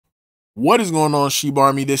What is going on,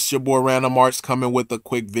 Shibarmy? This is your boy Random Arts coming with a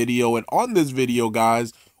quick video. And on this video,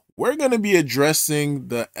 guys, we're going to be addressing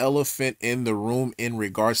the elephant in the room in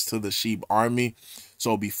regards to the Shib army.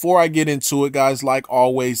 So before I get into it, guys, like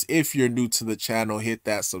always, if you're new to the channel, hit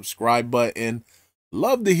that subscribe button.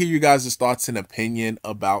 Love to hear you guys' thoughts and opinion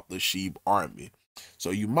about the Shib army. So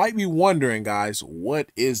you might be wondering, guys,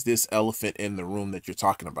 what is this elephant in the room that you're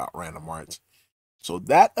talking about, Random Arts? So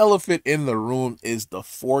that elephant in the room is the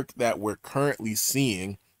fork that we're currently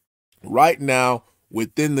seeing right now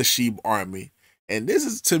within the Shib army. And this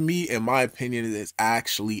is, to me, in my opinion, is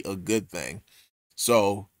actually a good thing.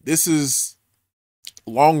 So this is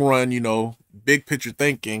long run, big picture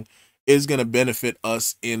thinking is going to benefit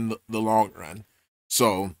us in the long run.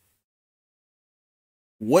 So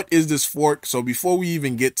what is this fork? So before we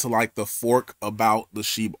even get to like the fork about the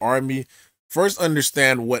Shib army, first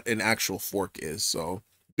understand what an actual fork is. So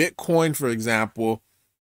Bitcoin, for example,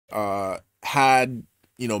 had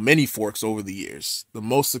many forks over the years. The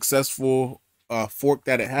most successful fork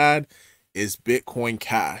that it had is Bitcoin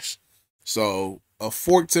Cash. So a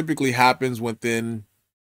fork typically happens within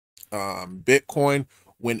Bitcoin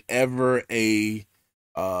whenever a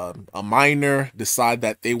miner decide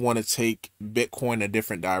that they want to take Bitcoin a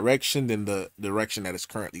different direction than the direction that it's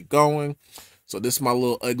currently going. So this is my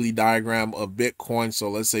little ugly diagram of Bitcoin. So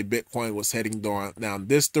let's say Bitcoin was heading down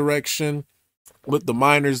this direction, but the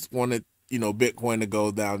miners wanted, Bitcoin to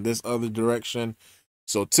go down this other direction.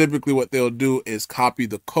 So typically what they'll do is copy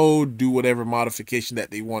the code, do whatever modification that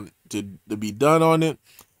they want to be done on it,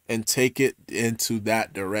 and take it into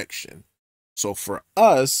that direction. So for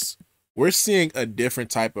us, we're seeing a different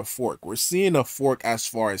type of fork. We're seeing a fork as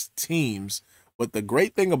far as teams, but the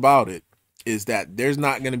great thing about it is that there's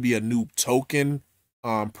not going to be a new token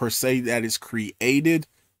per se that is created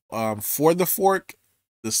for the fork.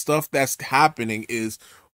 The stuff that's happening is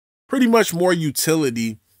pretty much more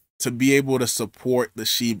utility to be able to support the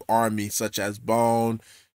Shib army, such as Bone,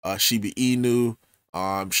 Shiba Inu,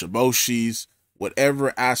 Shiboshis,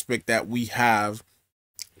 whatever aspect that we have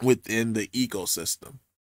within the ecosystem.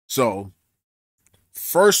 So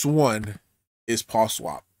first one is pause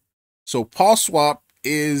swap. So pause swap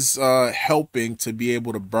is helping to be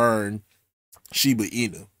able to burn Shiba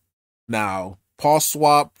Inu. Now, pause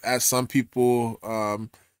swap, as some people, and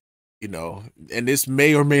this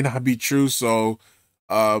may or may not be true. So,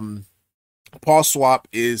 pause swap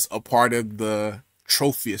is a part of the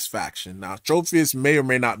Trophius faction. Now, Trophius may or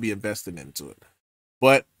may not be invested into it,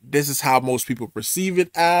 but this is how most people perceive it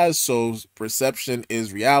as. So, perception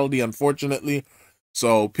is reality, unfortunately.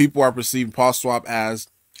 So, people are perceiving pause swap as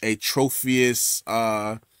a Trophius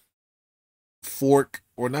fork,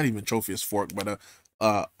 or not even Trophius fork, but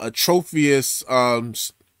a Trophius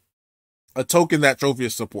a token that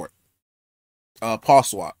Trophius support. Pause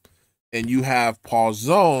swap. And you have pause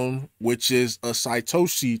zone, which is a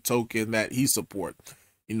Satoshi token that he support.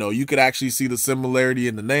 You could actually see the similarity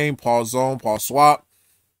in the name, pause zone, pause swap.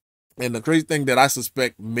 And the crazy thing that I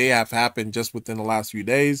suspect may have happened just within the last few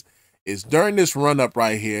days is during this run up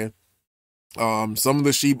right here, some of the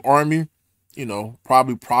Shib army,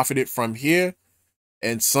 probably profited from here,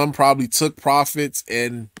 and some probably took profits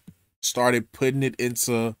and started putting it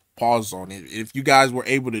into pause zone. If you guys were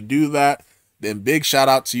able to do that, then big shout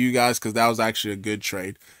out to you guys, because that was actually a good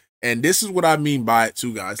trade. And this is what I mean by it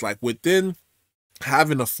too, guys. Like within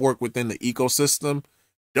having a fork within the ecosystem,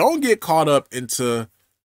 don't get caught up into,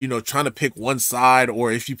 trying to pick one side,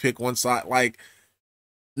 or if you pick one side, like,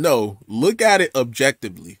 no, look at it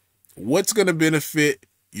objectively. What's going to benefit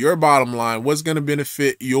your bottom line? What's going to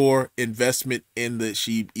benefit your investment in the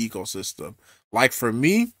Shib ecosystem? Like for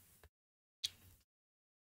me,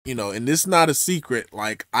 and this is not a secret,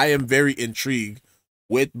 like I am very intrigued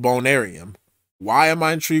with Bonarium. Why am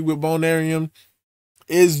I intrigued with Bonarium?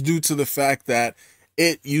 Is due to the fact that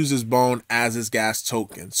it uses Bone as its gas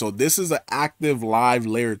token. So this is an active live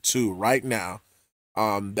layer 2 right now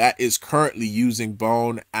that is currently using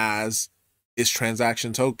Bone as its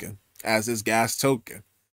transaction token, as its gas token.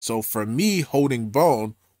 So for me holding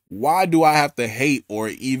Bone, why do I have to hate or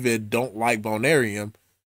even don't like Bonarium?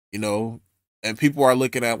 And people are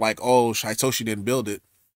looking at like, oh, Satoshi didn't build it.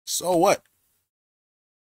 So what?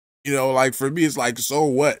 Like for me, it's like, so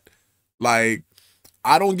what? Like,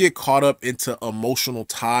 I don't get caught up into emotional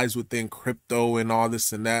ties within crypto and all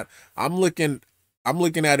this and that. I'm looking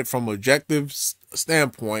at it from objective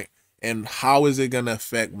standpoint, and how is it going to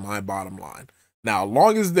affect my bottom line? Now, as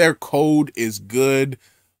long as their code is good,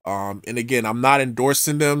 and again, I'm not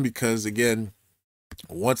endorsing them, because again,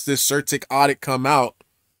 once this CertiK audit come out,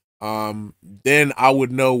 then I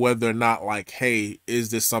would know whether or not, like, hey, is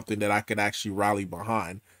this something that I could actually rally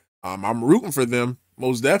behind? I'm rooting for them,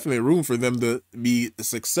 most definitely rooting for them to be a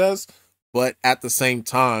success, but at the same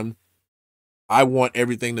time, I want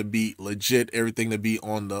everything to be legit, everything to be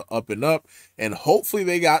on the up and up, and hopefully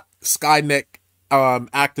they got Skynet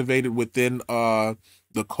activated within the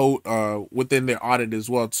code within their audit as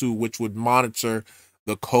well too, which would monitor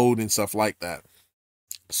the code and stuff like that.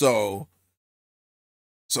 So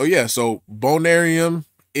yeah, so Bonarium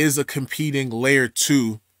is a competing layer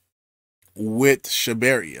 2 with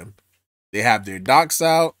Shibarium. They have their docs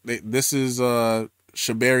out. This is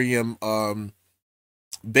Shibarium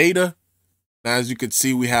beta. Now, as you can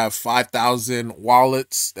see, we have 5,000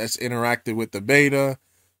 wallets that's interacted with the beta,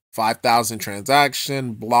 5,000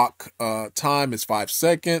 transaction, block time is 5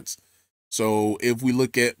 seconds. So if we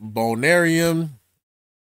look at Bonarium,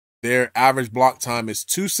 their average block time is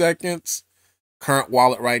 2 seconds. Current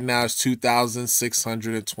wallet right now is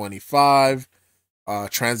 2,625.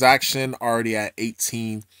 Transaction already at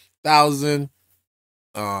 18,000.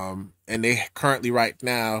 And they currently right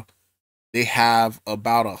now, they have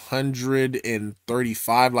about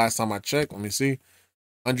 135 last time I checked. Let me see.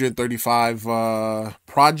 135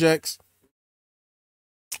 projects.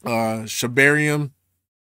 Shibarium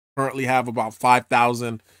currently have about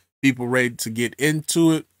 5,000 people ready to get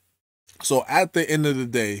into it. So at the end of the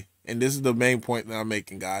day, and this is the main point that I'm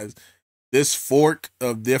making, guys, this fork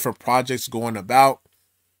of different projects going about,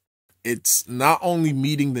 it's not only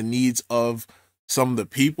meeting the needs of some of the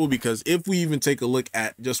people, because if we even take a look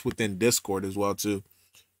at just within Discord as well too,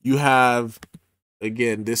 you have,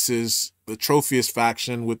 again, this is the Trophiest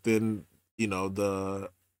faction within, you know, the,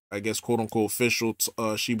 I guess, quote unquote official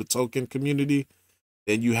Shiba token community.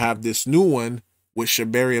 Then you have this new one with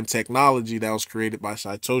Shibarium technology that was created by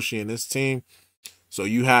Satoshi and his team. So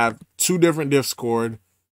you have 2 different Discord,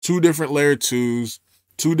 2 different layer 2s,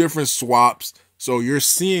 2 different swaps. So you're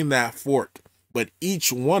seeing that fork, but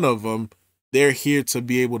each one of them, they're here to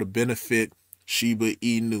be able to benefit Shiba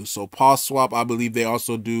Inu. So Pause Swap, I believe they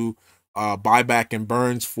also do buyback and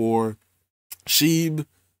burns for Shib.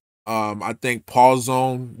 I think Pause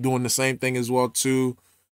Zone doing the same thing as well too.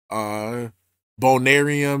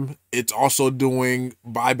 Bonarium, it's also doing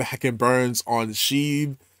buyback and burns on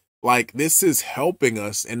Shib. Like, this is helping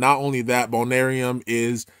us. And not only that, Bonarium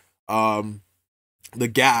is the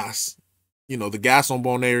gas. You know, the gas on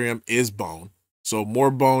Bonarium is bone. So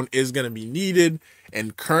more bone is going to be needed.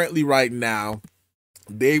 And currently right now,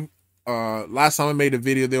 they last time I made a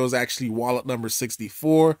video, there was actually wallet number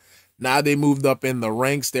 64. Now they moved up in the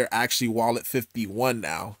ranks. They're actually wallet 51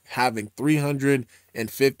 now, having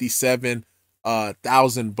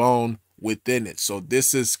 357,000 bone within it. So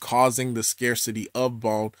this is causing the scarcity of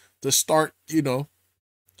bone to start, you know,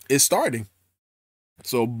 it's starting.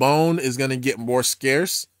 So bone is going to get more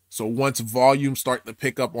scarce. So once volume start to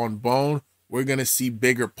pick up on bone, we're going to see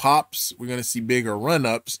bigger pops. We're going to see bigger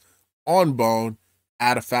run-ups on bone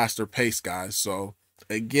at a faster pace, guys. So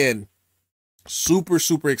again, super,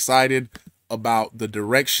 super excited about the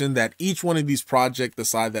direction that each one of these projects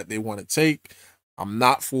decide that they want to take. I'm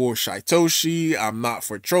not for Satoshi. I'm not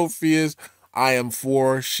for Trophies. I am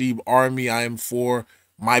for shibarmy. I am for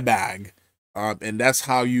my bag. And that's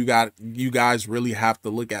how you guys really have to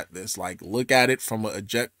look at this. Like, look at it from an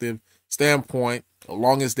objective standpoint, as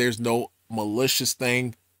long as there's no malicious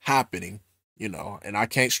thing happening, you know. And I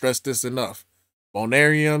can't stress this enough.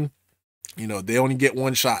 Bonarium, you know, they only get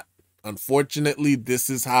one shot. Unfortunately, this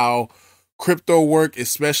is how crypto work,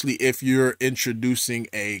 especially if you're introducing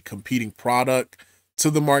a competing product to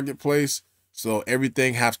the marketplace. So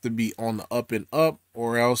everything has to be on the up and up,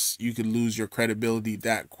 or else you could lose your credibility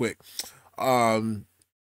that quick. Now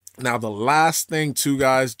the last thing too,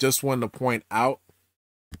 guys, just wanted to point out.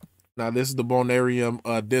 Now this is the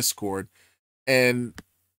Bonarium Discord, and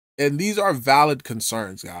these are valid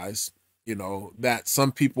concerns, guys. You know, that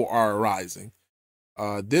some people are arising.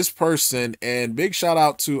 This person, and big shout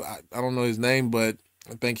out to, I don't know his name, but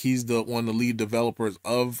I think he's the one of the lead developers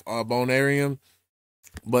of Bonarium.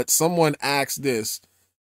 But someone asked this.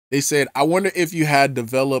 They said, I wonder if you had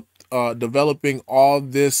developing all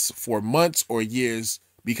this for months or years,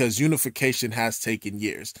 because unification has taken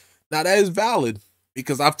years. Now that is valid,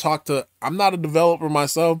 because I'm not a developer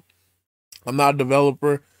myself. I'm not a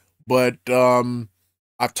developer, but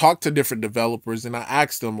I've talked to different developers and I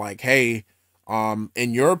asked them, like, hey,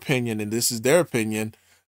 in your opinion, and this is their opinion,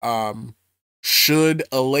 should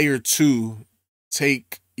a layer 2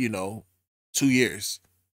 take, you know, 2 years?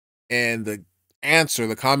 And the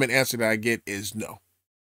common answer that I get is no.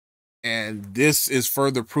 And this is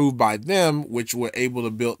further proved by them, which were able to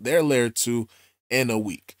build their layer 2 in a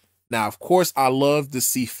week. Now, of course, I love to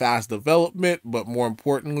see fast development, but more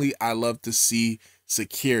importantly, I love to see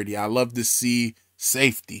security. I love to see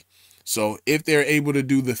safety. So if they're able to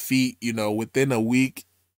do the feat, within a week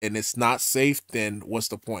and it's not safe, then what's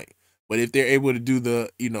the point? But if they're able to do the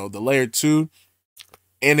layer 2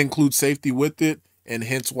 and include safety with it, and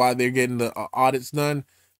hence why they're getting the audits done,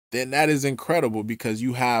 then that is incredible, because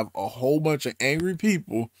you have a whole bunch of angry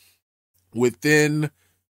people within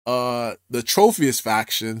the Trophius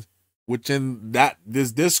faction, within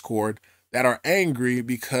this Discord, that are angry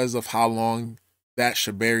because of how long that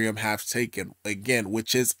shibarium have taken, again,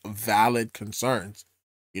 which is valid concerns.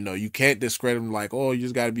 You can't discredit them like, oh, you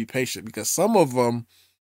just got to be patient, because some of them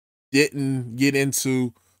didn't get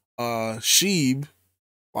into Shib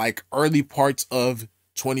like early parts of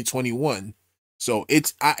 2021. So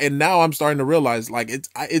and now I'm starting to realize, like,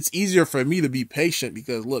 it's easier for me to be patient,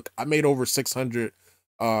 because look, I made over 600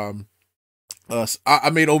 I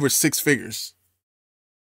made over 6 figures.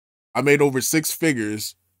 I made over 6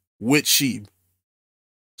 figures with Shib.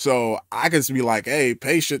 So I can be like, hey,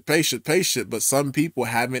 patient, patient, patient. But some people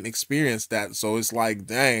haven't experienced that. So it's like,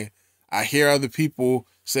 dang, I hear other people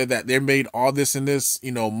say that they made all this and this,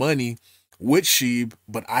 money with Shib,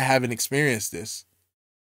 but I haven't experienced this.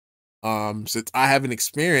 Since I haven't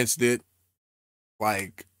experienced it,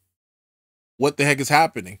 like, what the heck is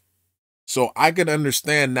happening? So I can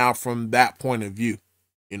understand now from that point of view,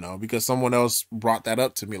 because someone else brought that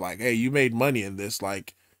up to me, like, hey, you made money in this.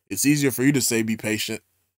 Like, it's easier for you to say be patient.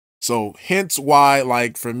 So hence why,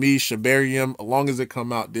 like, for me, shibarium, as long as it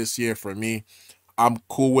come out this year, for me, I'm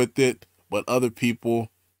cool with it. But other people,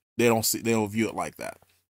 they don't view it like that.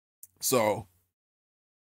 So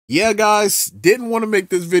yeah, guys, didn't want to make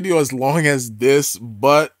this video as long as this,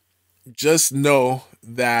 but just know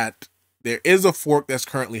that there is a fork that's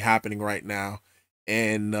currently happening right now,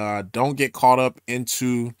 and don't get caught up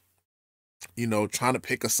into trying to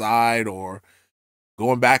pick a side or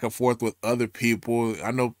going back and forth with other people.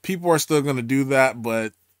 I know people are still going to do that,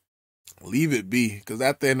 but leave it be, because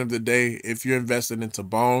at the end of the day, if you're invested into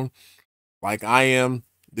bone like I am,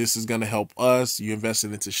 this is going to help us. You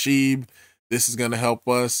invested into Shib, this is going to help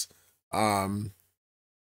us.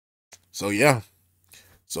 So yeah.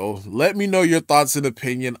 So let me know your thoughts and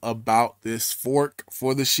opinion about this fork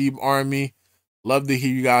for the Shib army. Love to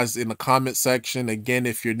hear you guys in the comment section. Again,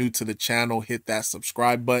 if you're new to the channel, hit that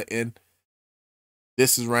subscribe button.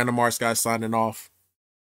 This is Random Arts Guy signing off.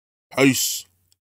 Peace.